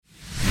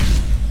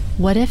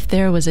What if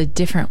there was a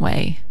different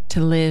way to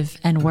live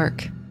and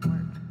work?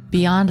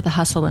 Beyond the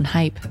hustle and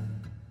hype,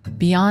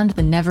 beyond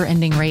the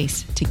never-ending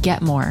race to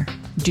get more,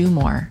 do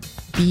more,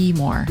 be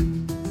more.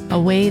 A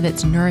way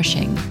that's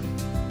nourishing,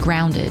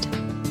 grounded,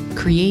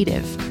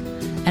 creative,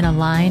 and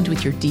aligned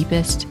with your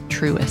deepest,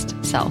 truest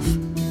self.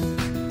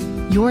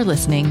 You're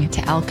listening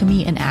to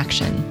Alchemy in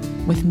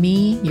Action with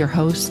me, your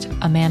host,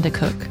 Amanda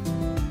Cook.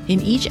 In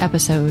each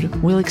episode,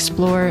 we'll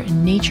explore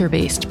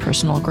nature-based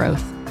personal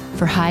growth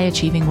for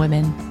high-achieving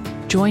women.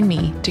 Join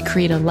me to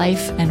create a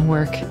life and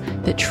work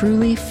that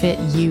truly fit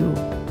you,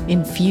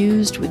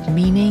 infused with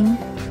meaning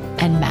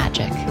and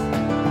magic.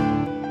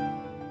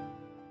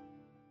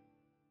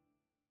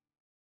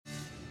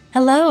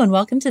 Hello, and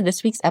welcome to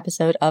this week's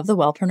episode of the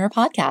Wellpreneur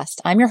Podcast.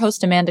 I'm your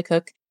host, Amanda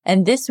Cook,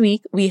 and this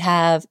week we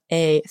have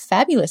a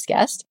fabulous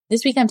guest.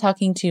 This week I'm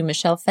talking to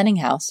Michelle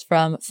Fenninghaus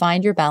from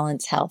Find Your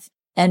Balance Health.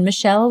 And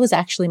Michelle was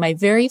actually my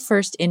very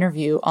first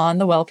interview on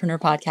the Wellpreneur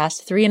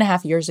Podcast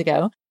 3.5 years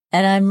ago.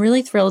 And I'm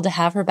really thrilled to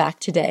have her back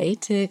today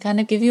to kind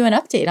of give you an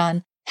update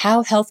on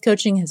how health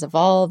coaching has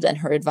evolved and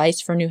her advice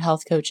for new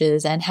health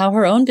coaches and how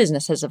her own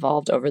business has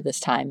evolved over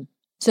this time.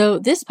 So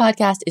this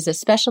podcast is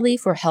especially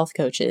for health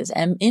coaches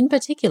and in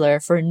particular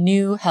for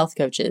new health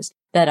coaches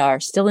that are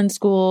still in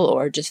school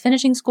or just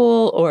finishing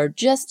school or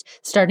just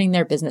starting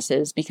their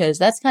businesses, because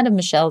that's kind of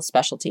Michelle's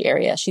specialty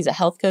area. She's a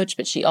health coach,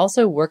 but she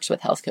also works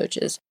with health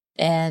coaches.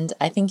 And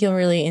I think you'll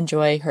really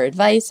enjoy her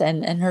advice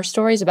and her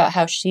stories about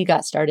how she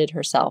got started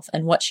herself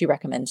and what she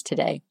recommends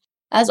today.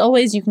 As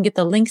always, you can get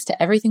the links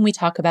to everything we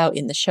talk about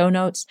in the show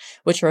notes,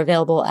 which are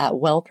available at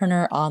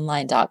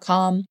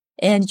wellpreneuronline.com.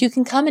 And you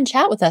can come and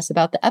chat with us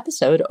about the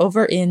episode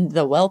over in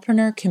the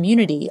Wellpreneur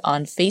community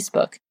on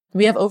Facebook.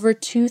 We have over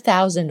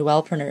 2,000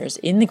 Wellpreneurs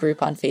in the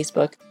group on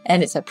Facebook,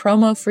 and it's a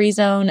promo-free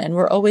zone, and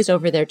we're always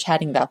over there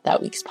chatting about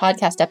that week's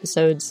podcast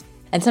episodes.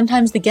 And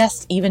sometimes the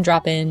guests even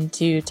drop in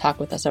to talk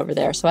with us over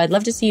there. So I'd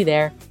love to see you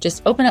there.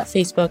 Just open up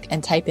Facebook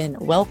and type in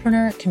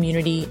Wellpreneur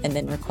Community and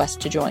then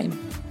request to join.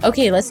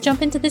 Okay, let's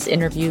jump into this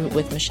interview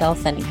with Michelle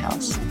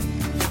Fenninghaus.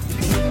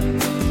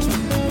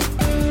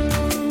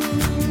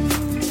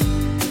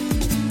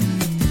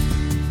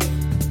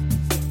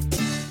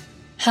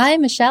 Hi,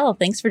 Michelle.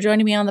 Thanks for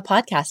joining me on the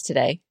podcast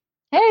today.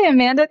 Hey,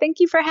 Amanda. Thank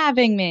you for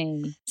having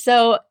me.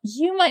 So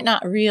you might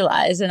not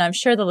realize, and I'm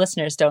sure the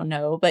listeners don't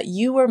know, but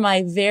you were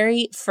my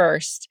very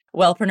first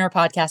Wellpreneur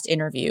podcast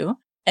interview.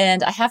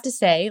 And I have to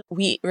say,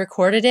 we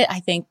recorded it,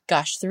 I think,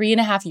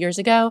 3.5 years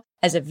ago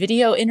as a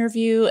video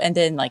interview. And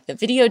then the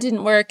video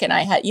didn't work. And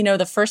I had,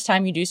 the first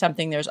time you do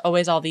something, there's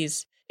always all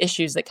these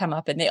issues that come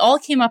up. And they all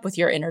came up with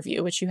your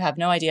interview, which you have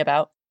no idea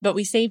about. But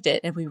we saved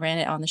it and we ran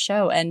it on the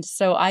show. And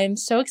so I am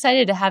so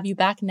excited to have you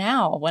back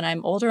now when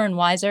I'm older and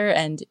wiser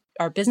and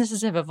our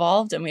businesses have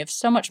evolved and we have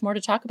so much more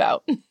to talk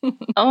about.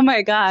 Oh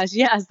my gosh.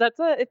 Yes.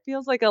 It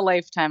feels like a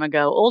lifetime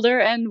ago. Older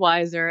and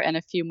wiser and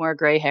a few more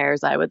gray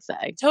hairs, I would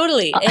say.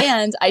 Totally.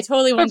 And I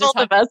totally wanted to talk.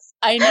 Both of us.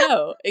 I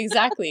know.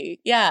 Exactly.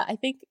 Yeah.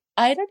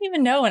 I don't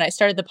even know when I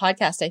started the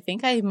podcast. I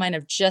think I might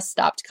have just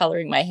stopped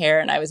coloring my hair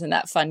and I was in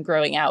that fun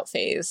growing out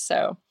phase.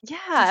 So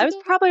yeah, it was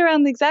probably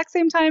around the exact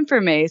same time for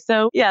me.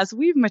 So yes,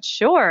 we've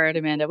matured,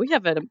 Amanda. We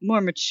have a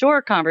more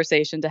mature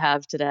conversation to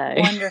have today.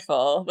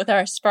 Wonderful. With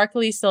our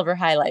sparkly silver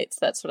highlights.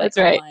 That's what I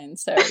call mine.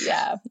 So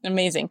yeah,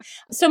 amazing.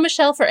 So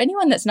Michelle, for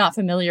anyone that's not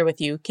familiar with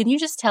you, can you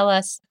just tell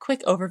us a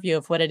quick overview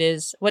of what it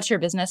is? What's your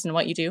business and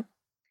what you do?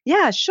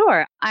 Yeah,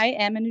 sure. I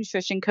am a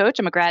nutrition coach.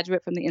 I'm a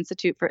graduate from the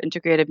Institute for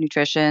Integrative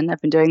Nutrition.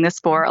 I've been doing this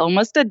for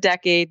almost a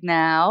decade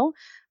now.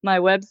 My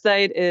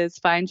website is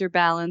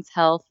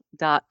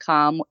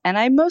findyourbalancehealth.com. And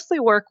I mostly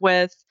work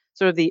with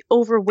sort of the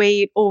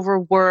overweight,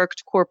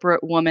 overworked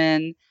corporate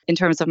woman in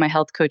terms of my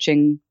health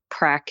coaching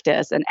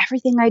practice. And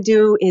everything I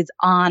do is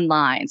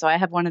online. So I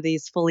have one of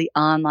these fully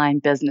online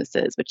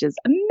businesses, which is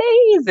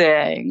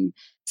amazing.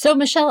 So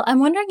Michelle, I'm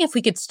wondering if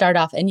we could start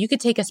off and you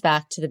could take us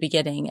back to the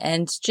beginning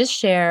and just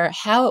share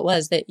how it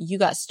was that you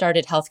got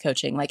started health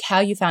coaching, like how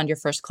you found your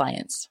first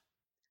clients.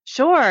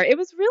 Sure. It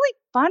was really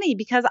funny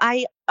because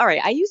I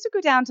used to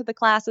go down to the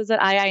classes at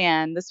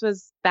IIN. This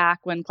was back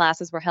when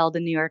classes were held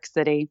in New York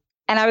City.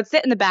 And I would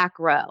sit in the back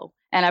row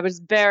and I was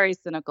very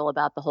cynical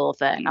about the whole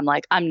thing. I'm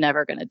like, I'm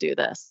never going to do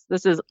this.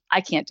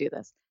 I can't do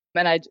this.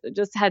 And I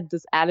just had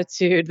this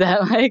attitude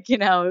that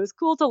it was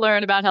cool to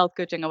learn about health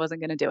coaching. I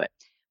wasn't going to do it.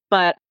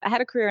 But I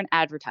had a career in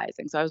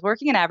advertising. So I was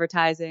working in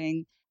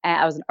advertising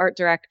and I was an art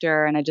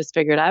director and I just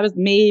figured I was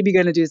maybe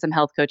going to do some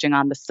health coaching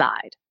on the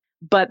side.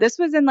 But this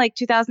was in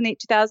 2008,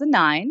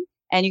 2009.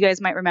 And you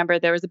guys might remember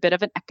there was a bit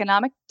of an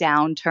economic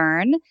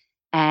downturn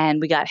and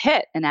we got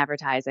hit in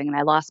advertising and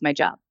I lost my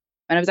job.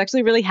 And I was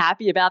actually really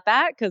happy about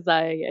that because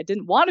I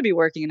didn't want to be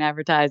working in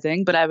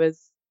advertising, but I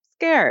was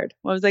scared.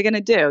 What was I going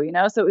to do?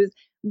 So it was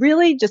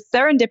really just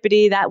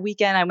serendipity. That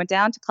weekend, I went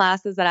down to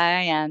classes at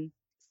IIN,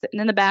 sitting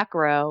in the back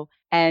row.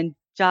 And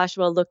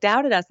Joshua looked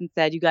out at us and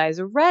said, you guys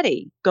are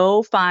ready.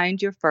 Go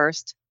find your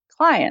first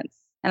clients.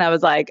 And I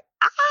was like,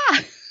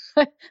 how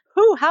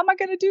am I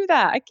going to do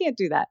that? I can't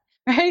do that.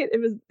 right?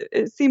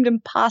 It seemed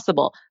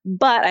impossible,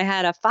 but I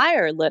had a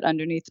fire lit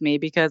underneath me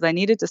because I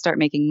needed to start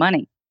making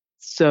money.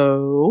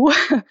 So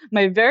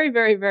my very,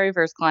 very, very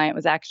first client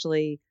was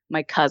actually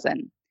my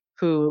cousin,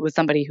 who was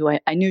somebody who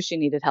I knew she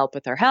needed help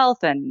with her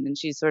health, and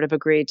she sort of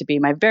agreed to be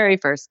my very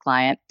first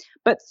client.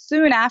 But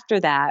soon after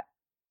that,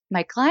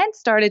 my clients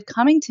started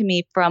coming to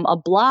me from a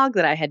blog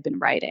that I had been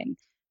writing.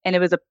 And it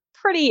was a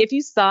pretty, if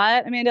you saw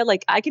it, Amanda,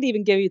 like I could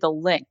even give you the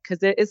link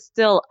because it is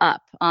still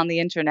up on the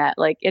internet.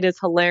 Like it is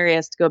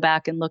hilarious to go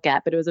back and look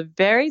at, but it was a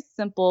very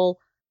simple,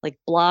 like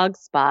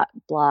blogspot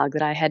blog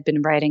that I had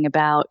been writing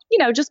about,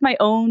 just my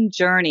own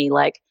journey.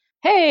 Like,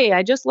 hey,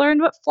 I just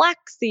learned what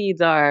flax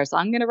seeds are. So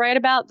I'm going to write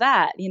about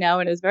that, and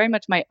it was very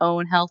much my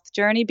own health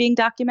journey being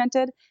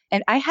documented.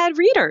 And I had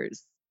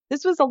readers.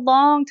 This was a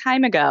long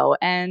time ago.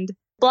 And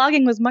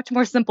blogging was much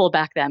more simple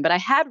back then, but I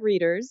had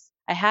readers.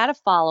 I had a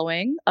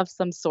following of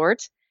some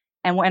sort.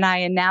 And when I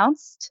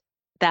announced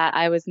that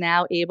I was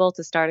now able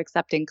to start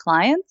accepting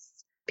clients,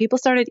 people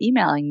started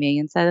emailing me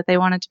and said that they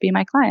wanted to be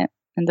my client.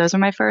 And those were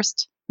my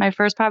first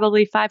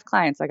probably 5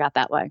 clients I got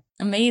that way.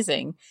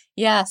 Amazing.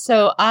 Yeah.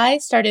 So I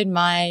started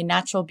my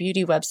natural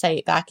beauty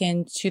website back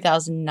in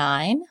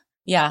 2009.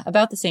 Yeah.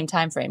 About the same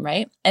time frame,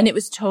 right? And it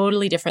was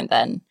totally different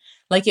then.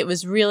 Like it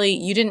was really,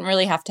 you didn't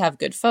really have to have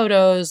good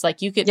photos.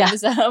 Like you could,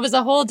 it was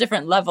a whole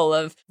different level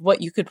of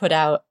what you could put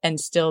out and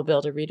still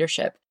build a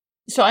readership.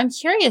 So I'm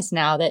curious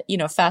now that,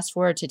 fast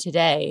forward to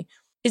today,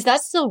 is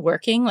that still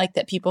working? Like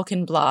that people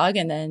can blog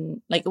and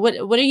then like, what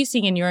are you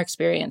seeing in your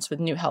experience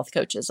with new health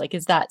coaches? Like,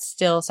 is that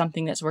still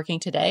something that's working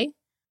today?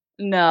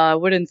 No, I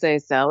wouldn't say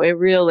so. It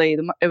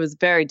was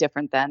very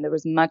different then. There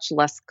was much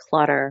less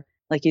clutter.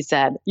 Like you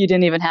said, you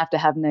didn't even have to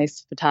have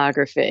nice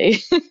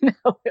photography. It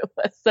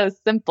was so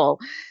simple.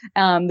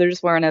 There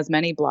just weren't as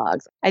many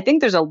blogs. I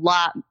think there's a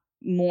lot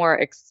more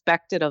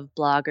expected of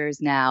bloggers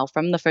now,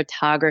 from the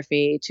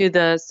photography to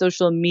the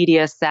social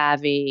media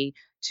savvy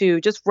to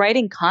just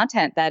writing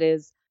content that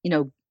is,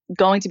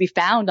 going to be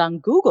found on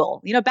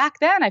Google. Back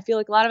then, I feel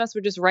like a lot of us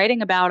were just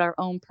writing about our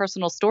own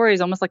personal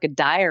stories, almost like a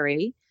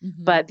diary.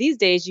 Mm-hmm. But these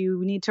days, you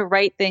need to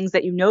write things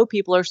that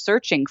people are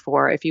searching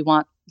for if you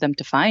want them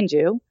to find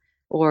you,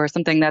 or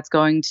something that's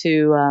going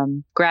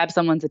to grab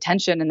someone's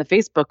attention in the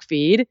Facebook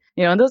feed.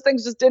 And those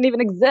things just didn't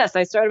even exist.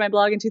 I started my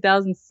blog in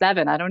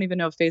 2007. I don't even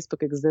know if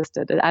Facebook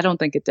existed. I don't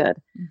think it did.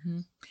 Mm-hmm.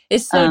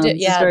 It's so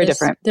it's very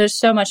different. There's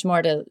so much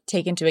more to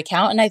take into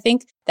account. And I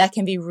think that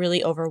can be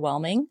really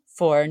overwhelming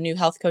for new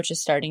health coaches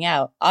starting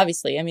out.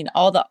 Obviously,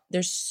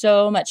 there's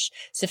so much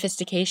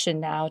sophistication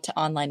now to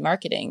online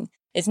marketing.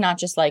 It's not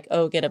just like,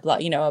 get a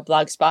blog, a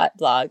Blogspot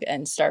blog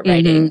and start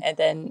writing, mm-hmm. and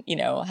then,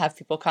 have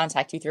people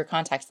contact you through a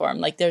contact form.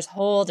 Like there's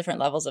whole different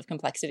levels of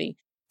complexity.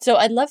 So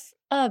I'd love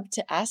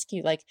to ask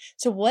you,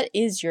 so what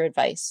is your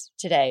advice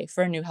today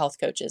for new health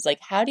coaches? Like,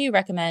 how do you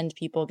recommend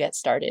people get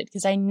started?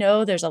 Because I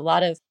know there's a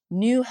lot of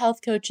new health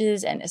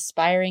coaches and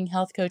aspiring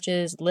health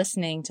coaches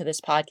listening to this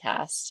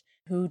podcast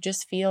who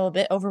just feel a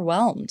bit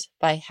overwhelmed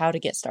by how to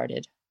get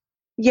started.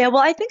 Yeah,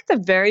 well, I think it's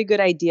a very good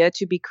idea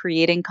to be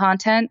creating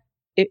content.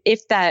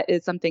 If that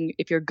is something,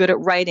 if you're good at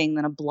writing,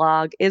 then a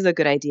blog is a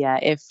good idea.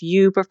 If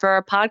you prefer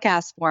a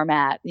podcast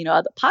format,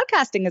 the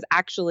podcasting is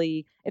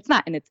actually, it's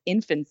not in its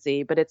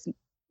infancy, but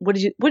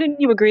wouldn't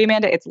you agree,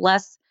 Amanda? It's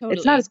less, totally.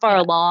 It's not as far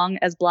along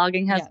as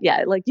blogging has.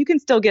 Yeah. Like you can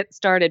still get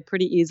started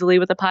pretty easily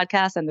with a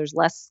podcast and there's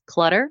less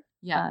clutter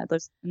in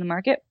the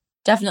market.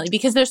 Definitely,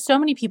 because there's so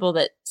many people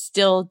that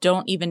still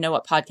don't even know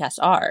what podcasts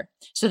are.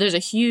 So there's a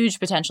huge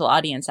potential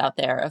audience out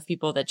there of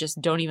people that just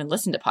don't even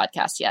listen to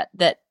podcasts yet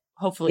that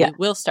hopefully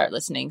will start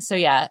listening. So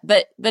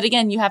but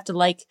again, you have to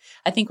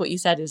I think what you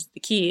said is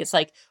the key. It's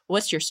like,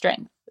 what's your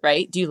strength,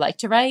 right? Do you like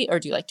to write, or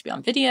do you like to be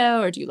on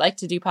video, or do you like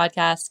to do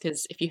podcasts?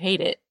 Because if you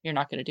hate it, you're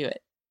not going to do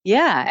it.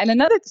 Yeah.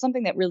 And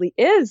something that really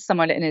is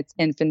somewhat in its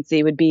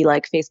infancy would be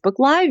like Facebook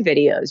Live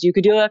videos. You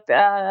could do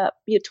a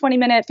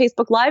 20-minute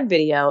Facebook Live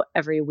video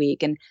every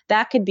week, and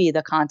that could be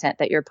the content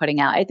that you're putting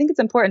out. I think it's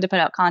important to put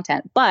out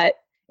content, but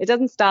it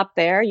doesn't stop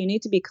there. You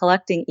need to be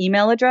collecting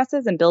email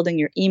addresses and building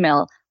your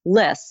email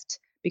list,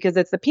 because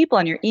it's the people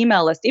on your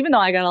email list. Even though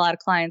I got a lot of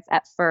clients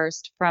at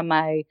first from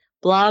my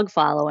blog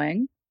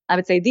following, I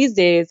would say these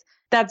days,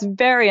 that's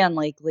very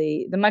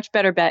unlikely. The much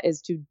better bet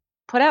is to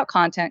put out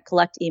content,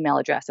 collect email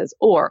addresses,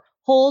 or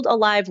hold a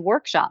live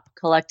workshop,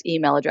 collect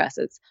email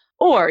addresses,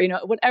 or,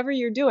 whatever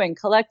you're doing,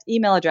 collect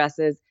email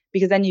addresses,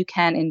 because then you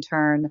can in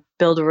turn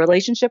build a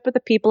relationship with the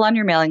people on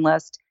your mailing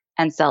list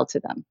and sell to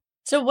them.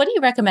 So what do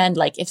you recommend,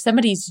 if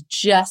somebody's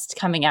just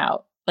coming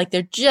out,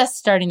 they're just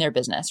starting their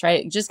business,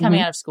 right? Just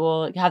coming out of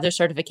school, have their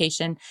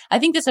certification. I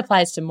think this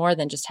applies to more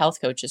than just health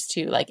coaches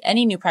too,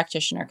 any new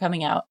practitioner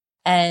coming out,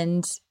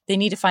 and they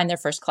need to find their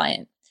first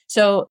client.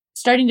 So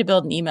starting to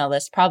build an email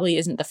list probably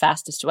isn't the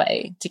fastest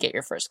way to get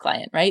your first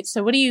client, right?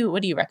 So what do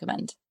you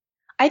recommend?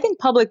 I think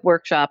public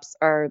workshops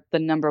are the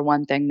number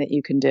one thing that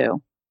you can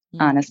do,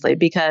 honestly,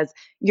 because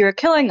you're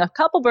killing a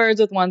couple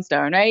birds with one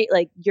stone, right?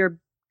 You're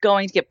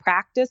going to get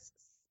practice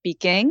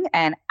speaking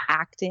and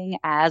acting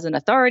as an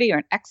authority or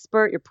an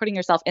expert. You're putting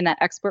yourself in that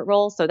expert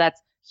role. So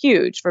that's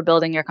huge for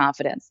building your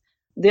confidence.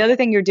 The other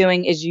thing you're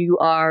doing is you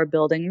are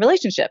building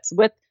relationships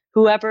with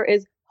whoever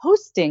is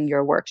hosting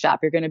your workshop.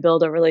 You're going to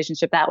build a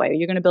relationship that way.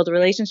 You're going to build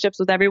relationships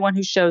with everyone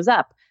who shows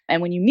up.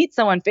 And when you meet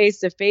someone face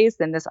to face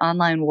in this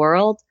online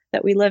world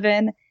that we live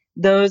in,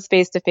 those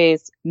face to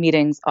face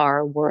meetings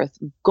are worth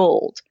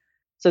gold.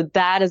 So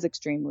that is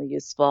extremely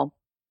useful.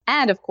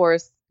 And of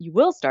course, you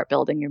will start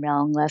building your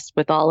mailing list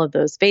with all of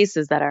those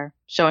faces that are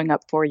showing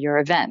up for your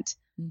event.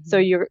 Mm-hmm. So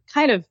you're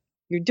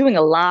doing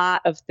a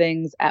lot of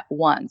things at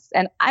once.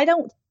 And I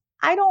don't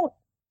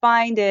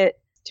find it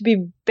to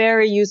be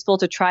very useful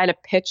to try to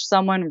pitch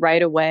someone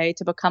right away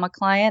to become a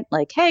client.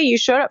 Like, hey, you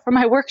showed up for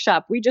my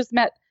workshop. We just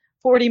met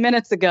 40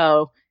 minutes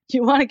ago.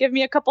 You want to give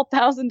me a couple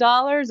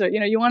 $1,000s, or,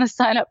 you want to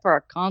sign up for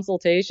a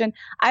consultation?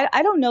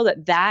 I don't know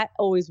that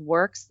always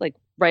works like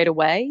right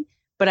away.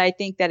 But I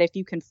think that if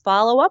you can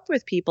follow up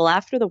with people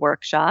after the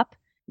workshop,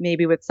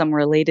 maybe with some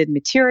related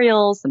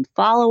materials, some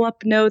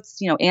follow-up notes,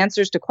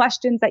 answers to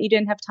questions that you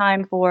didn't have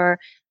time for,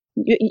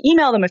 you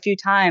email them a few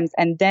times,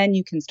 and then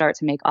you can start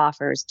to make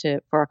offers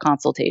for a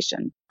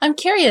consultation. I'm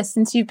curious,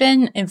 since you've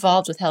been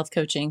involved with health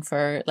coaching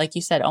for, like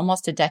you said,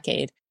 almost a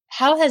decade,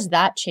 how has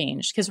that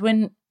changed? Because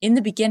when in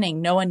the beginning,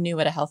 no one knew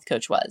what a health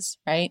coach was,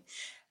 right?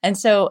 And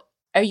so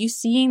are you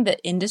seeing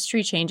the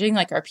industry changing?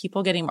 Like, are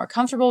people getting more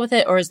comfortable with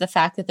it? Or is the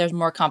fact that there's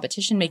more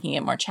competition making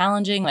it more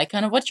challenging? Like,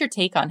 kind of what's your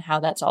take on how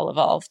that's all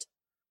evolved?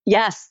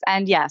 Yes.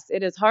 And yes,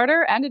 it is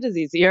harder and it is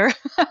easier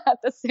at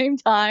the same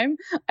time.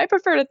 I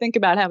prefer to think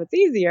about how it's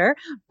easier.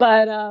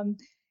 But, I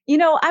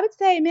would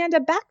say, Amanda,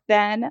 back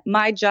then,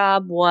 my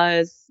job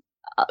was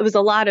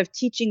a lot of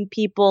teaching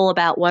people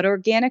about what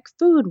organic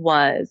food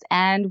was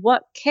and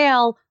what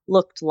kale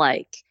looked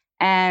like,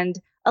 and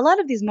a lot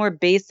of these more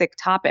basic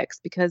topics,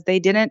 because they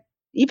didn't,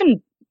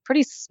 even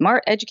pretty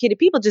smart, educated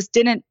people just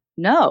didn't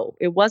know.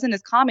 It wasn't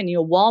as common.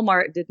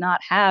 Walmart did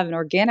not have an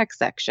organic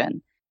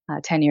section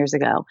 10 years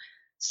ago.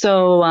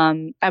 So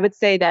I would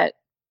say that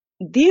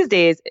these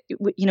days,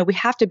 we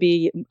have to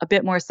be a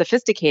bit more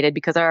sophisticated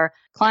because our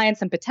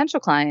clients and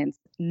potential clients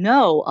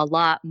know a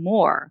lot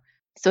more.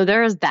 So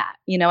there is that,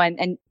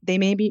 and they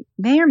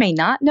may or may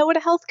not know what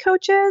a health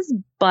coach is,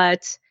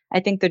 but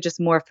I think they're just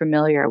more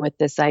familiar with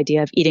this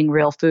idea of eating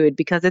real food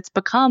because it's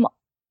become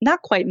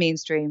not quite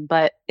mainstream,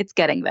 but it's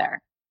getting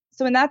there.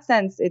 So in that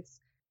sense, it's,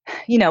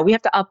 we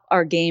have to up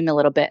our game a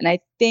little bit. And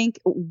I think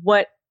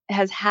what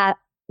has had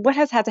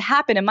to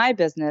happen in my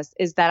business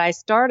is that I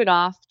started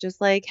off just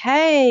like,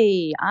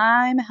 hey,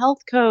 I'm a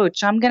health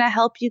coach. I'm going to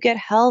help you get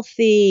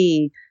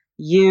healthy.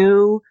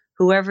 You,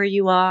 whoever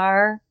you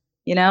are,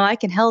 I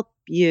can help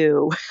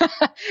you.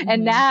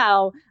 And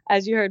now,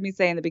 as you heard me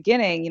say in the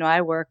beginning,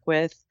 I work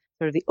with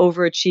sort of the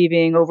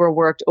overachieving,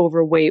 overworked,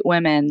 overweight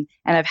women.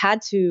 And I've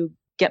had to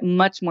get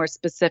much more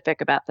specific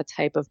about the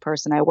type of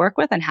person I work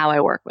with and how I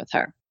work with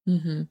her.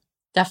 Mm-hmm.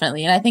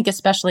 Definitely. And I think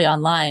especially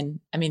online,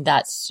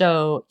 that's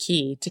so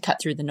key to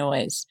cut through the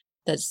noise.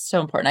 That's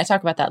so important. I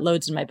talk about that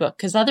loads in my book,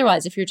 because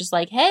otherwise, if you're just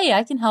like, hey,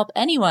 I can help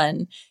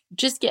anyone,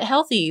 just get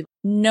healthy.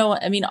 No,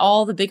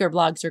 all the bigger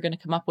blogs are going to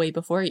come up way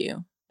before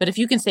you. But if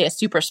you can say a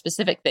super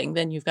specific thing,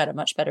 then you've got a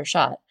much better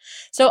shot.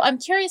 So I'm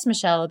curious,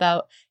 Michelle,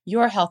 about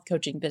your health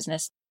coaching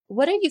business.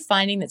 What are you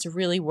finding that's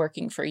really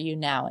working for you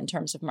now in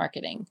terms of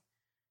marketing?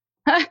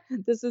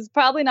 This is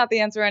probably not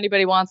the answer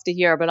anybody wants to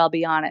hear, but I'll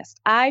be honest.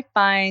 I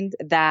find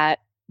that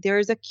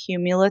there's a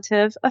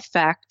cumulative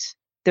effect.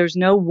 There's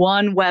no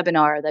one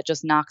webinar that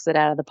just knocks it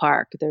out of the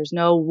park. There's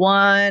no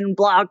one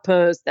blog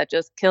post that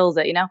just kills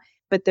it,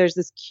 but there's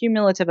this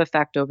cumulative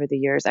effect over the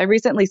years. I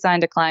recently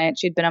signed a client.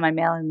 She'd been on my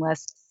mailing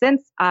list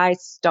since I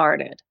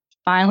started,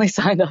 finally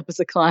signed up as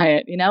a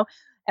client,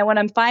 And what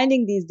I'm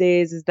finding these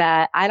days is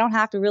that I don't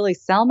have to really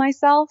sell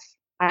myself.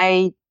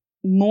 I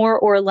more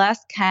or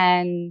less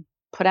can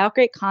put out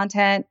great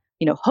content,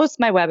 host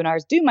my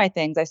webinars, do my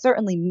things. I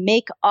certainly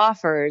make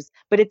offers,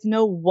 but it's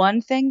no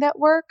one thing that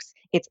works.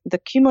 It's the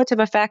cumulative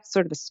effect,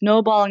 sort of the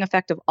snowballing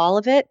effect of all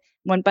of it.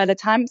 When by the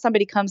time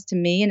somebody comes to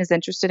me and is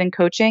interested in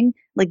coaching,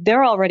 like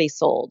they're already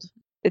sold.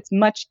 It's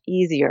much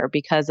easier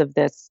because of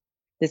this,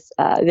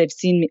 they've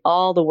seen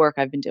all the work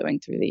I've been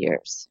doing through the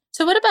years.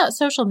 So what about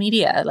social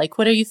media? Like,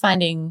 what are you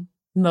finding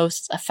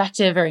most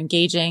effective or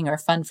engaging or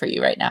fun for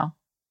you right now?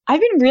 I've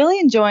been really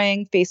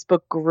enjoying Facebook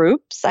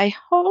groups. I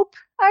hope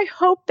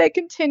they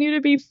continue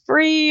to be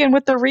free and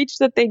with the reach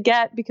that they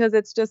get, because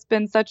it's just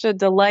been such a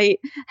delight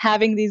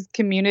having these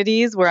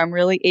communities where I'm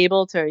really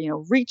able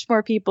to, reach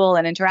more people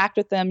and interact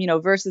with them,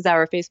 versus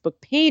our Facebook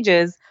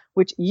pages,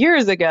 which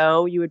years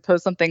ago you would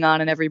post something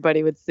on and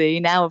everybody would see.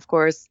 Now, of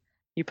course,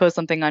 you post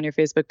something on your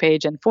Facebook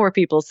page and 4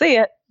 people see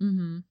it.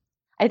 Mm-hmm.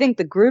 I think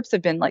the groups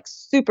have been like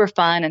super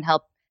fun and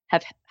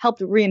have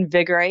helped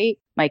reinvigorate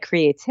my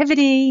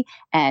creativity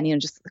and,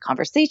 just the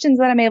conversations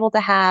that I'm able to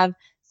have.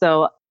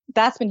 So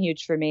that's been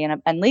huge for me.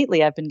 And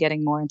lately I've been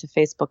getting more into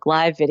Facebook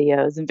Live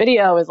videos, and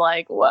video is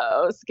like,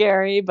 whoa,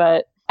 scary.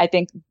 But I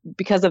think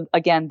because of,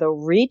 again, the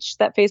reach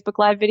that Facebook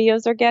Live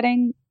videos are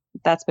getting,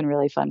 that's been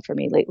really fun for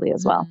me lately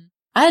as well.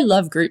 I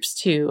love groups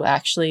too,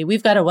 actually.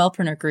 We've got a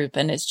Wellpreneur group,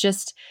 and it's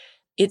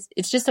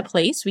it's just a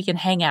place we can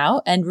hang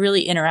out and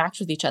really interact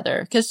with each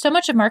other. Because so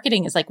much of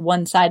marketing is like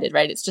one-sided,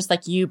 right? It's just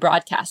like you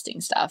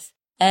broadcasting stuff.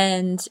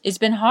 And it's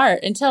been hard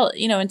until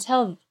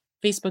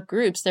Facebook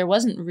groups, there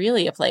wasn't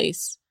really a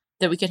place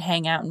that we could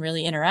hang out and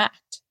really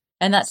interact.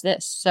 And that's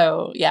this.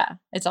 So yeah,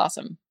 it's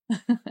awesome.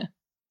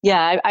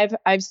 Yeah,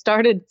 I've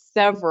started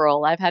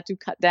several. I've had to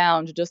cut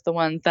down to just the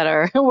ones that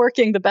are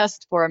working the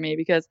best for me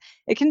because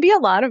it can be a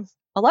lot of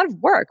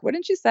work,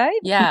 wouldn't you say?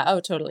 Yeah. Oh,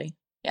 totally.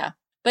 Yeah.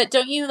 But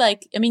don't you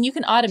you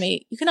can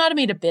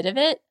automate a bit of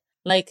it,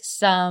 like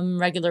some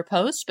regular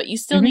posts, but you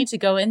still need to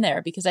go in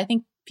there because I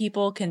think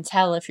people can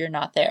tell if you're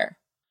not there.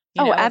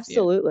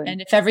 Absolutely.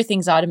 And if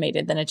everything's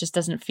automated, then it just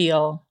doesn't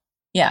feel,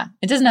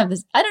 it doesn't have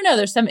this, I don't know,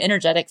 there's some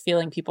energetic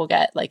feeling people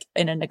get like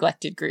in a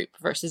neglected group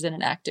versus in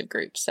an active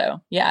group.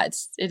 So yeah,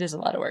 it is a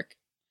lot of work.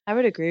 I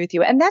would agree with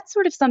you. And that's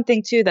sort of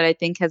something too that I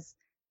think has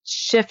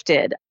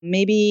shifted.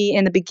 Maybe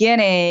in the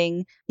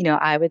beginning,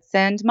 I would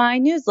send my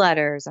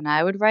newsletters and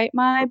I would write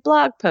my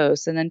blog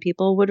posts and then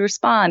people would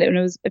respond. And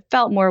it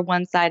felt more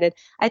one-sided.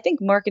 I think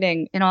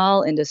marketing in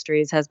all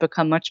industries has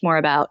become much more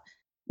about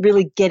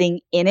really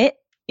getting in it,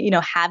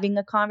 having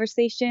a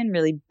conversation,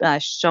 really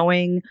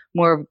showing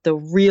more of the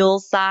real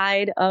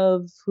side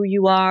of who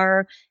you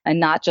are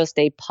and not just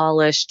a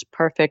polished,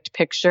 perfect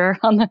picture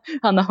on the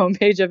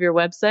homepage of your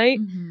website.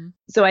 Mm-hmm.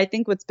 So I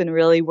think what's been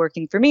really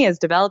working for me is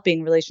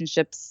developing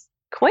relationships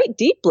quite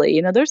deeply.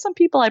 There's some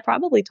people I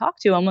probably talk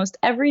to almost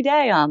every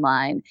day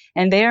online,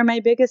 and they are my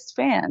biggest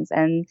fans.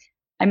 And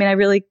I mean, I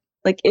really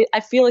I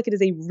feel like it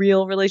is a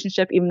real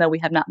relationship, even though we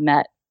have not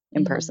met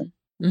in person.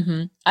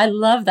 Mm-hmm. I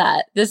love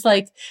that. This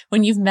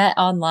when you've met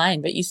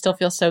online, but you still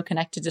feel so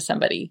connected to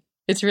somebody.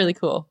 It's really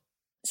cool.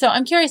 So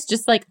I'm curious,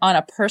 just on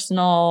a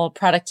personal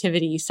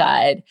productivity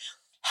side,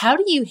 how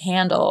do you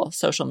handle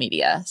social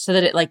media so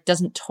that it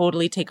doesn't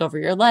totally take over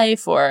your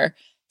life or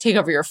take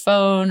over your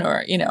phone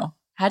or,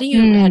 how do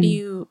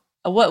you,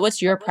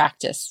 what's your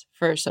practice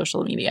for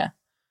social media?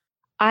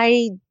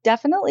 I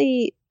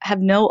definitely have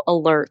no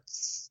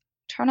alerts.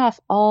 Turn off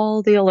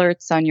all the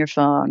alerts on your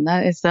phone.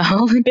 That is the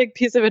only big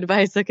piece of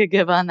advice I could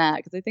give on that,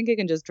 because I think it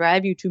can just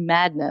drive you to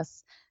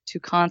madness to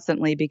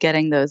constantly be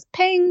getting those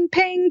ping,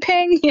 ping,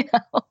 ping,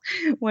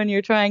 when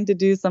you're trying to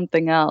do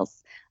something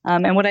else.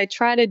 And what I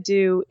try to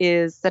do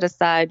is set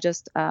aside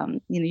just,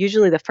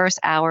 usually the first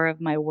hour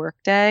of my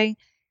workday,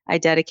 I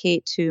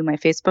dedicate to my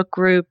Facebook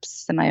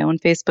groups and my own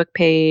Facebook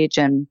page.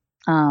 And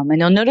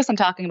you'll notice I'm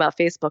talking about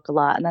Facebook a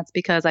lot, and that's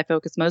because I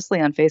focus mostly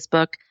on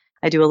Facebook.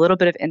 I do a little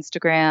bit of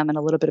Instagram and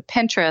a little bit of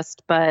Pinterest,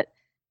 but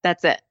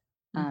that's it.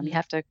 Mm-hmm.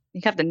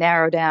 You have to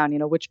narrow down,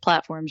 which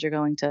platforms you're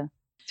going to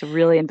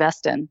really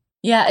invest in.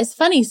 Yeah, it's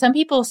funny. Some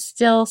people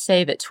still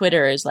say that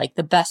Twitter is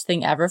the best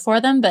thing ever for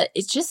them, but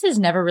it just has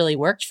never really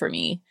worked for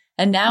me.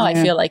 And now I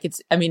feel like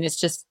it's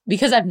just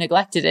because I've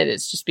neglected it,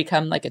 it's just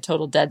become a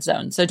total dead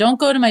zone. So don't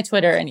go to my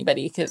Twitter,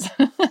 anybody, because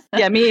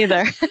yeah, me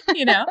either.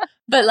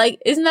 But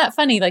isn't that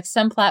funny?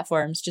 Some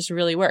platforms just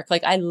really work.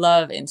 I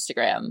love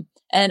Instagram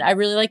and I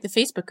really like the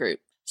Facebook group.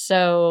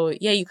 So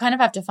yeah, you kind of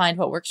have to find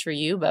what works for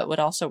you, but what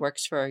also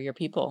works for your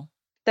people.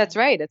 That's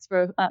right. It's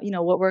for,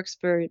 what works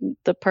for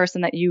the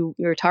person that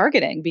you're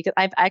targeting, because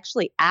I've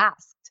actually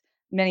asked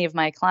many of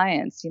my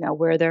clients,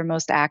 where they're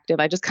most active.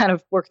 I just kind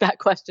of work that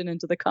question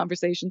into the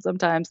conversation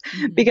sometimes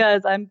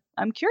because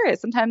I'm curious.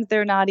 Sometimes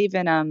they're not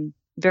even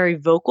very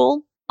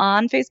vocal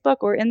on Facebook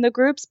or in the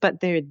groups, but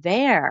they're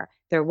there.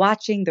 They're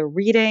watching, they're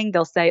reading.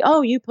 They'll say,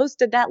 "Oh, you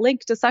posted that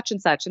link to such and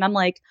such." And I'm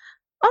like,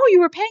 "Oh, you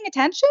were paying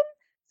attention?"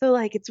 So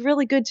it's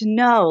really good to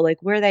know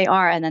where they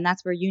are. And then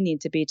that's where you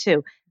need to be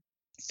too.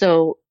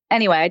 So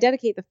anyway, I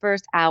dedicate the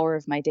first hour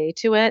of my day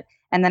to it.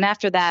 And then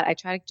after that, I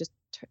try to just,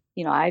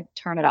 I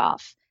turn it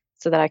off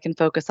so that I can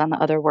focus on the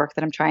other work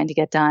that I'm trying to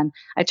get done.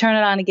 I turn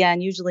it on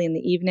again, usually in the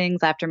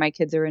evenings after my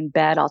kids are in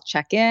bed. I'll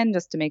check in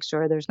just to make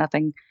sure there's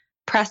nothing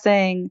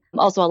pressing.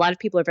 Also, a lot of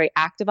people are very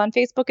active on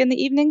Facebook in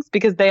the evenings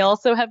because they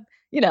also have,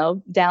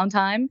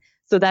 downtime.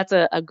 So that's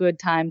a good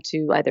time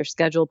to either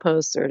schedule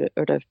posts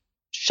or to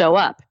show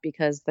up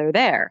because they're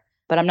there.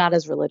 But I'm not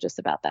as religious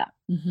about that.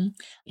 Mm-hmm.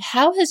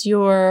 How has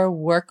your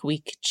work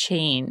week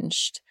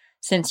changed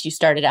since you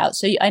started out?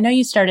 So I know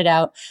you started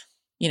out,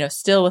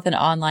 still with an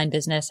online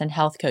business and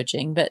health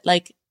coaching, but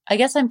I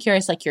guess I'm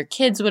curious, your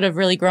kids would have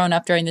really grown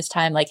up during this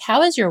time.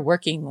 How has your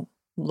working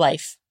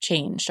life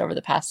changed over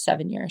the past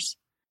 7 years?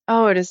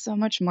 Oh, it is so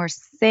much more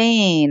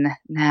sane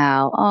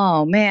now.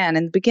 Oh man,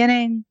 in the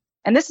beginning,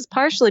 and this is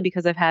partially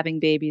because of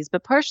having babies,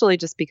 but partially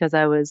just because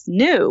I was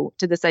new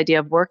to this idea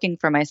of working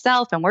for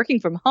myself and working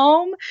from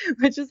home,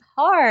 which is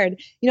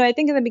hard. I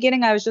think in the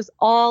beginning, I was just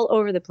all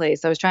over the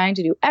place. I was trying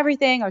to do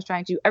everything. I was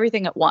trying to do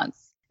everything at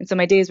once. And so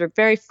my days were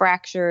very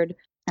fractured,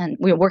 and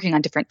we were working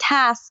on different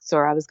tasks,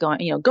 or I was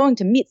going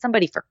to meet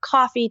somebody for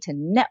coffee to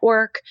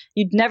network.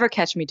 You'd never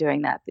catch me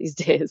doing that these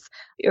days.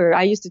 Or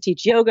I used to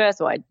teach yoga.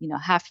 So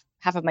half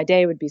of my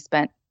day would be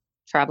spent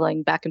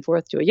traveling back and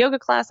forth to a yoga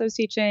class I was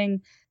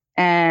teaching.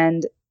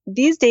 And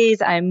these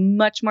days I'm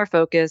much more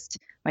focused.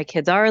 My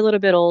kids are a little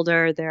bit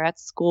older. They're at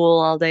school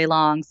all day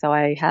long. So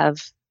I have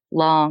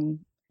long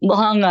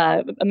long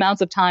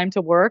amounts of time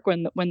to work.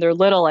 When they're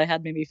little, I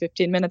had maybe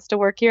 15 minutes to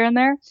work here and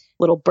there,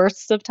 little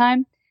bursts of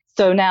time.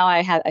 So now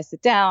I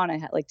sit down.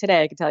 Like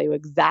today, I can tell you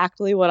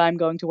exactly what I'm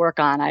going to work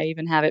on. I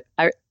even have it.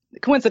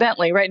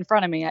 Coincidentally, right in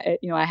front of me,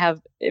 I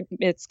have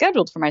it's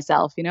scheduled for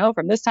myself.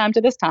 From this time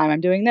to this time,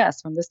 I'm doing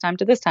this. From this time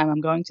to this time,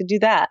 I'm going to do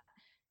that.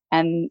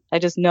 And I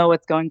just know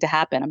what's going to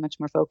happen. I'm much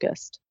more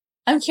focused.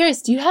 I'm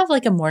curious, do you have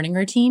like a morning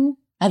routine?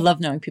 I love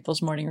knowing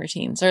people's morning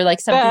routines, or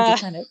like something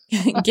to kind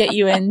of get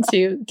you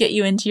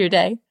into your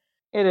day.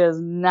 It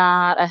is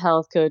not a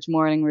health coach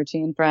morning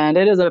routine, friend.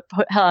 It is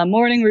a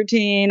morning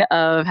routine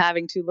of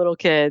having two little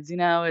kids.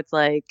 It's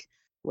like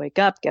wake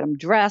up, get them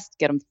dressed,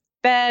 get them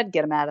fed,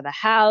 get them out of the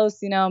house.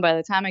 By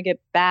the time I get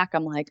back,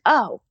 I'm like,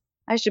 oh,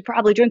 I should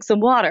probably drink some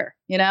water,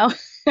 Oh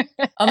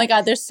my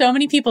God, there's so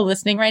many people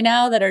listening right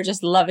now that are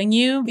just loving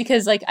you,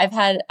 because like I've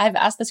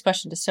asked this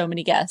question to so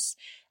many guests.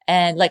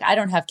 And like, I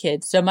don't have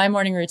kids, so my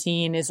morning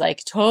routine is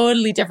like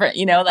totally different,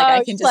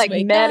 I can just like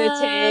wake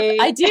meditate.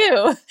 Up. I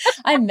do.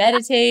 I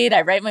meditate.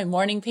 I write my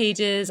morning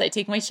pages. I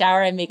take my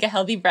shower. I make a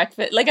healthy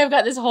breakfast. Like I've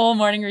got this whole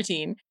morning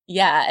routine.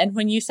 Yeah. And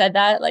when you said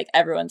that, like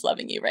everyone's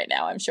loving you right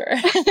now, I'm sure.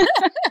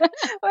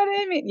 What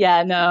do you mean?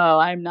 Yeah, no,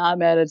 I'm not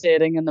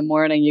meditating in the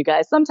morning, you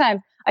guys.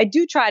 Sometimes I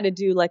do try to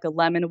do like a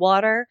lemon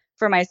water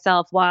for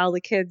myself while the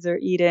kids are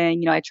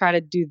eating. I try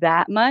to do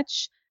that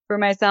much for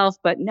myself,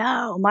 but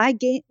no, my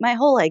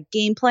whole like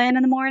game plan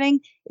in the morning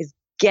is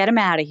get them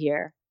out of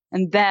here,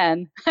 and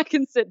then I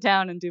can sit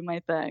down and do my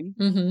thing.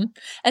 Mm-hmm.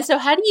 And so,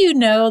 how do you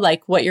know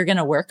like what you're going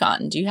to work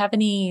on? Do you have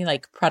any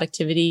like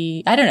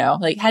productivity? I don't know.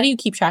 Like, how do you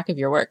keep track of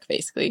your work,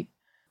 basically?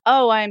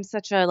 Oh, I'm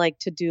such a like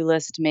to-do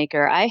list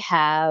maker. I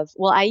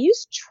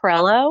use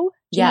Trello.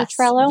 Do you know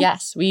Trello?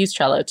 Yes, we use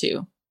Trello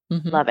too.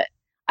 Mm-hmm. Love it.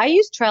 I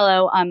use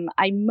Trello.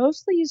 I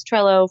mostly use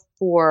Trello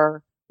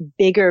for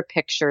bigger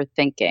picture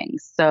thinking.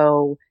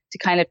 So to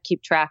kind of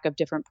keep track of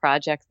different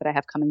projects that I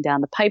have coming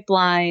down the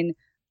pipeline,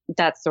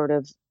 that's sort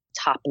of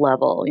top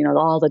level,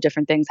 all the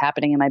different things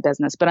happening in my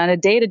business. But on a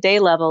day-to-day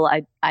level,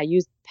 I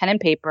use pen and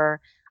paper.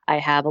 I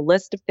have a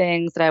list of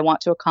things that I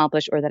want to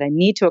accomplish or that I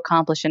need to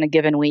accomplish in a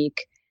given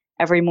week.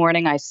 Every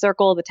morning, I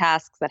circle the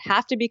tasks that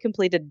have to be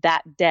completed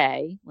that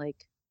day,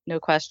 like no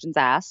questions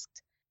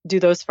asked. Do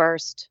those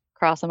first,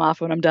 cross them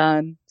off when I'm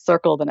done,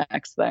 circle the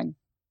next thing.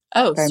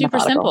 Oh, very super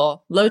methodical.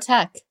 Simple, low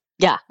tech.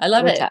 Yeah. I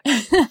love it.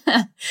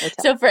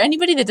 So for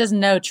anybody that doesn't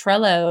know,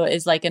 Trello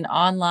is like an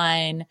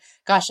online,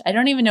 I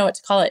don't even know what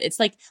to call it. It's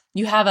like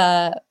you have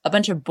a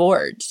bunch of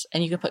boards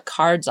and you can put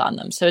cards on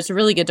them. So it's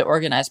really good to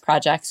organize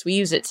projects. We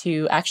use it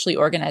to actually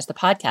organize the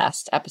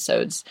podcast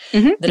episodes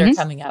that are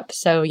coming up.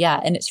 So yeah,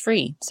 and it's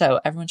free. So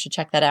everyone should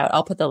check that out.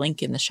 I'll put the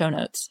link in the show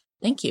notes.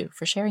 Thank you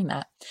for sharing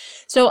that.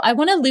 So I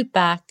want to loop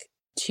back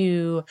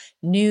to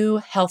new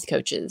health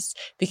coaches,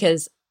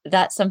 because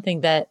that's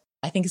something that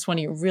I think is one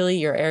of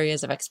your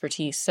areas of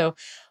expertise. So,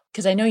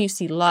 because I know you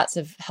see lots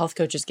of health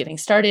coaches getting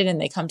started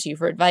and they come to you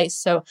for advice.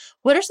 So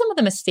what are some of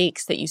the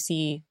mistakes that you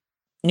see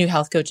new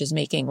health coaches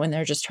making when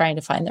they're just trying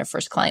to find their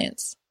first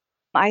clients?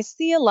 I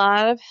see a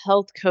lot of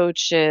health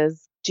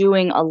coaches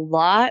doing a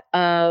lot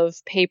of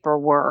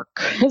paperwork,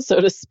 so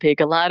to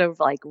speak, a lot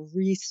of like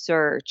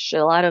research,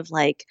 a lot of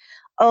like,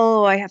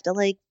 oh, I have to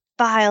like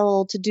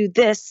file to do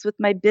this with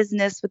my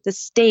business with the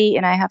state,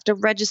 and I have to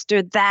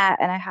register that,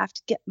 and I have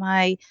to get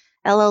my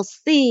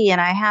LLC, and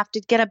I have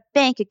to get a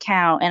bank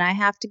account, and I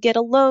have to get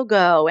a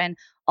logo, and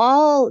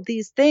all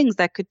these things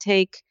that could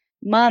take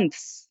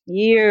months,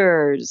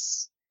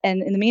 years.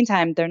 And in the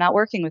meantime, they're not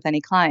working with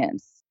any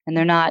clients, and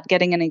they're not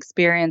getting any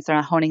experience, they're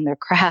not honing their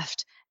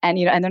craft, and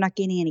and they're not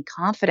gaining any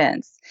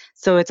confidence.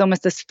 So it's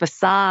almost this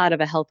facade of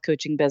a health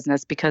coaching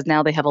business, because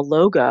now they have a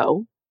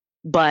logo,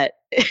 but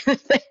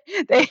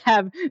they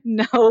have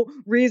no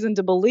reason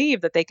to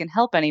believe that they can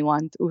help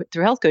anyone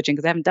through health coaching,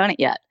 because they haven't done it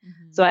yet.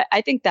 Mm-hmm. So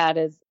I think that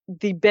is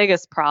the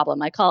biggest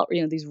problem. I call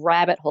it, these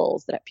rabbit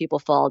holes that people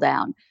fall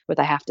down with.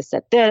 I have to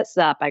set this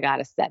up. I got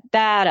to set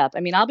that up. I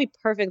mean, I'll be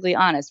perfectly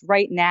honest.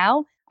 Right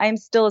now, I am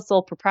still a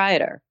sole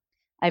proprietor.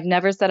 I've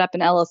never set up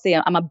an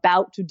LLC. I'm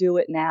about to do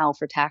it now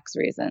for tax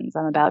reasons.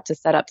 I'm about to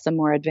set up some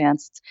more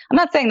advanced. I'm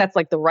not saying that's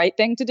like the right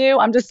thing to do.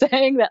 I'm just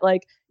saying that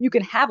like you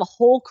can have a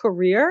whole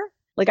career.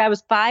 Like I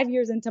was 5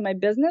 years into my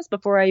business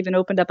before I even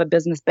opened up a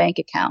business bank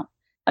account.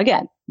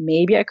 Again,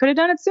 maybe I could have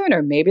done it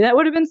sooner. Maybe that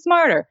would have been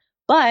smarter,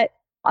 but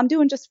I'm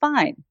doing just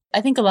fine. I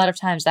think a lot of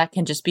times that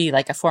can just be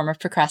like a form of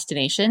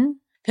procrastination,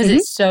 because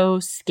it's so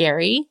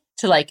scary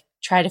to like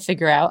try to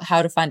figure out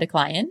how to find a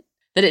client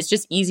that it's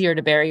just easier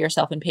to bury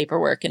yourself in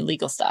paperwork and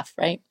legal stuff,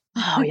 right?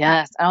 Oh,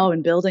 yes. Oh,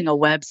 and building a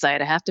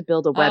website. I have to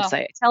build a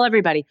website. I tell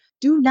everybody,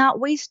 do not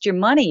waste your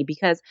money,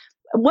 because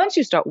once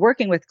you start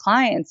working with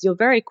clients, you'll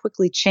very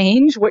quickly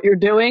change what you're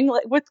doing.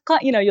 Like with,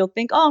 you'll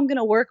think, oh, I'm going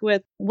to work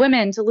with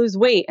women to lose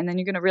weight. And then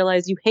you're going to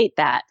realize you hate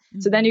that. Mm-hmm.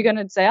 So then you're going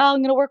to say, oh,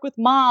 I'm going to work with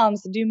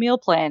moms to do meal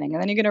planning.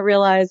 And then you're going to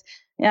realize,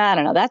 I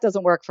don't know, that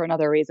doesn't work for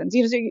another reasons.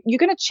 You're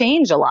going to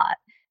change a lot.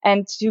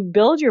 And to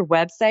build your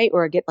website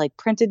or get like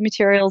printed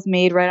materials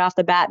made right off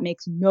the bat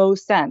makes no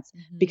sense,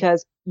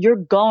 because you're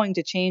going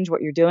to change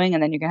what you're doing,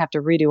 and then you're going to have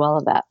to redo all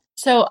of that.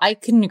 So I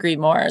couldn't agree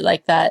more.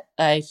 Like that.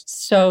 I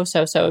so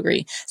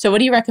agree. So what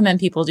do you recommend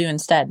people do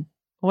instead?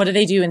 What do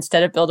they do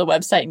instead of build a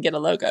website and get a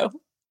logo?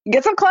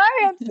 Get some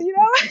clients,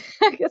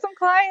 get some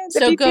clients.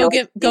 So go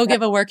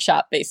give a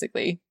workshop,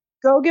 basically.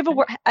 Go give a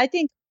work. I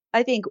think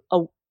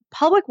a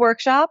public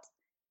workshop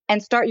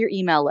and start your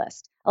email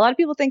list. A lot of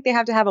people think they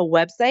have to have a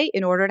website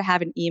in order to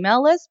have an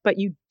email list, but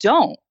you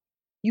don't.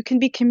 You can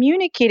be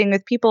communicating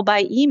with people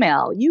by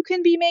email. You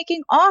can be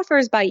making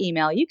offers by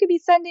email. You can be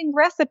sending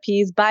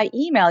recipes by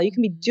email. You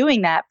can be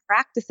doing that,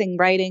 practicing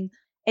writing.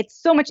 It's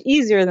so much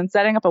easier than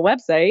setting up a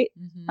website.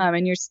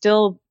 And you're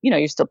still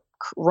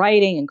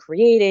writing and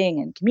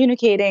creating and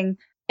communicating,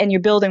 and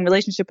you're building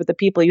relationship with the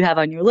people you have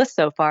on your list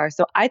so far.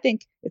 So I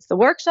think it's the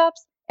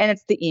workshops and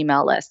it's the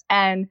email list.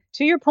 And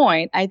to your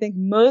point, I think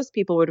most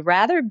people would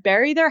rather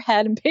bury their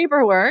head in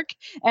paperwork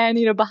and,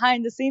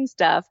 behind the scenes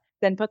stuff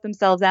than put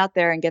themselves out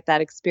there and get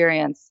that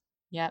experience.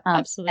 Yeah,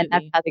 absolutely. And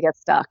that's how they get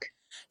stuck.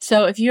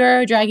 So if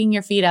you're dragging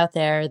your feet out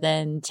there,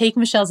 then take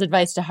Michelle's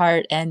advice to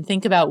heart and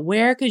think about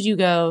where could you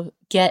go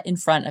get in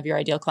front of your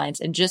ideal clients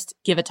and just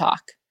give a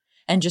talk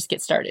and just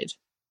get started.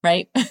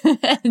 Right?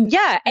 And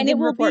it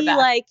will be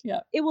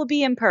it will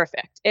be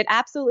imperfect. It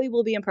absolutely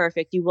will be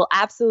imperfect. You will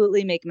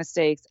absolutely make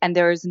mistakes. And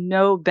there's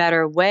no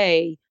better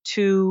way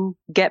to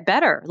get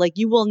better. Like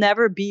you will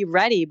never be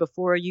ready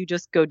before you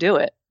just go do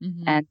it.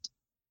 And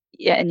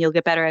you'll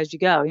get better as you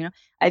go.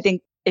 I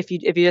think if you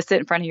just sit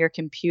in front of your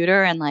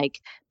computer and like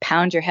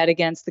pound your head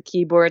against the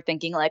keyboard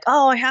thinking like,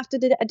 oh, I have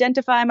to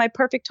identify my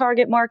perfect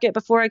target market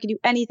before I can do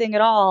anything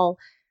at all,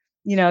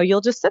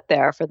 you'll just sit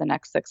there for the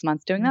next 6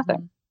 months doing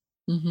nothing.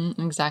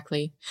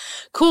 Exactly.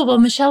 Cool. Well,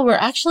 Michelle, we're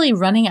actually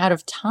running out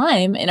of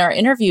time in our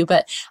interview,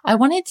 but I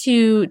wanted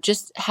to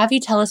just have you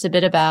tell us a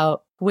bit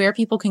about where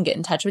people can get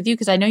in touch with you,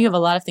 because I know you have a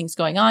lot of things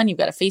going on. You've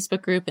got a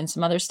Facebook group and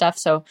some other stuff.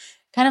 So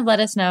kind of let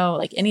us know,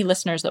 like any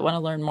listeners that want to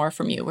learn more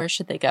from you, where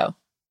should they go?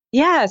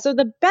 Yeah. So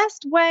the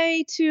best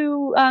way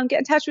to get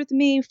in touch with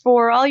me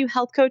for all you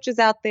health coaches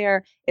out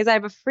there is I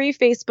have a free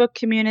Facebook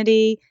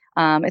community.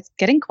 It's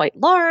getting quite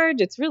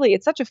large. It's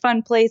such a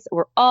fun place.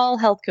 We're all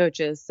health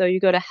coaches. So you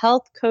go to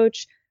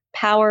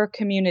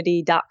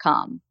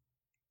healthcoachpowercommunity.com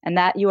and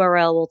that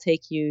URL will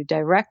take you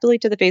directly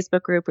to the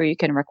Facebook group where you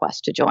can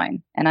request to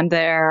join. And I'm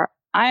there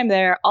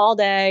all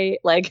day.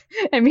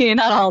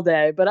 Not all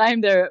day, but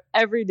I'm there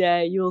every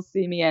day. You'll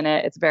see me in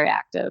it. It's very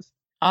active.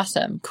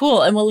 Awesome.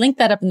 Cool. And we'll link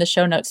that up in the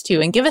show notes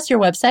too. And give us your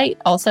website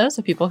also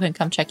so people can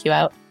come check you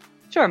out.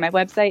 Sure. My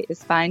website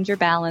is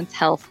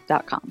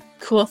findyourbalancehealth.com.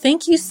 Cool.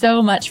 Thank you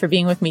so much for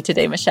being with me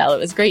today, Michelle. It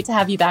was great to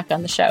have you back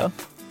on the show.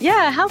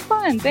 Yeah, how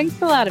fun.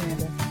 Thanks a lot,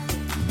 Amanda.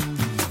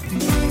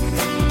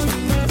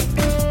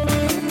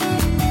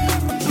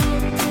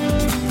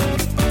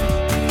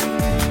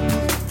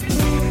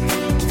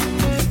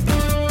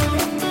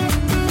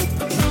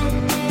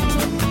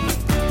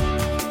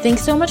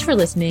 Thanks so much for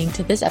listening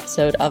to this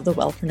episode of the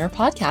Wellpreneur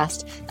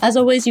podcast. As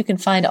always, you can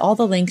find all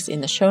the links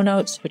in the show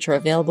notes, which are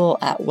available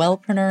at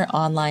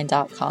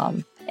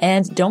wellpreneuronline.com.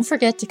 And don't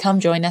forget to come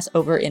join us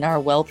over in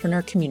our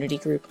Wellpreneur community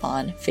group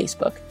on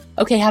Facebook.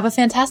 Okay, have a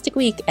fantastic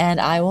week,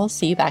 and I will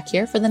see you back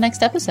here for the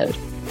next episode.